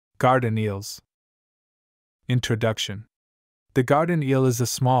Garden eels. Introduction. The garden eel is a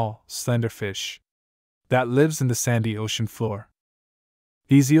small, slender fish that lives in the sandy ocean floor.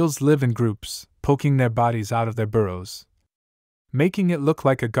 These eels live in groups, poking their bodies out of their burrows, making it look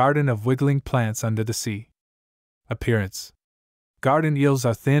like a garden of wiggling plants under the sea. Appearance. Garden eels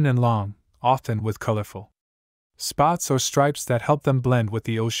are thin and long, often with colorful spots or stripes that help them blend with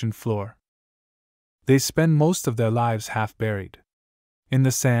the ocean floor. They spend most of their lives half buried in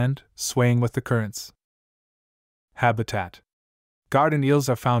the sand, swaying with the currents. Habitat. Garden eels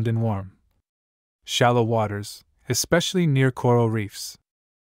are found in warm, shallow waters, especially near coral reefs.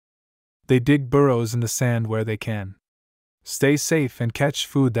 They dig burrows in the sand where they can stay safe and catch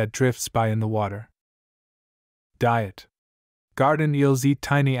food that drifts by in the water. Diet. Garden eels eat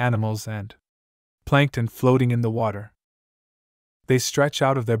tiny animals and plankton floating in the water. They stretch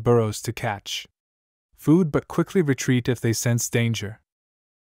out of their burrows to catch food but quickly retreat if they sense danger.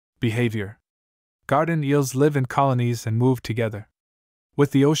 Behavior. Garden eels live in colonies and move together with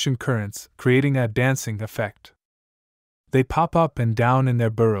the ocean currents, creating a dancing effect. They pop up and down in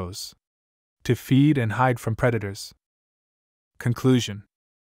their burrows to feed and hide from predators. Conclusion.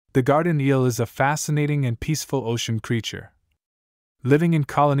 The garden eel is a fascinating and peaceful ocean creature, living in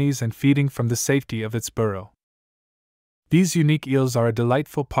colonies and feeding from the safety of its burrow. These unique eels are a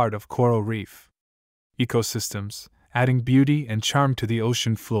delightful part of coral reef ecosystems, adding beauty and charm to the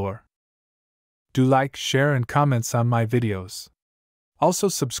ocean floor. Do like, share, and comments on my videos. Also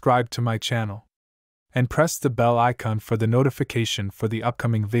subscribe to my channel and press the bell icon for the notification for the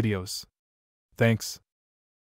upcoming videos. Thanks.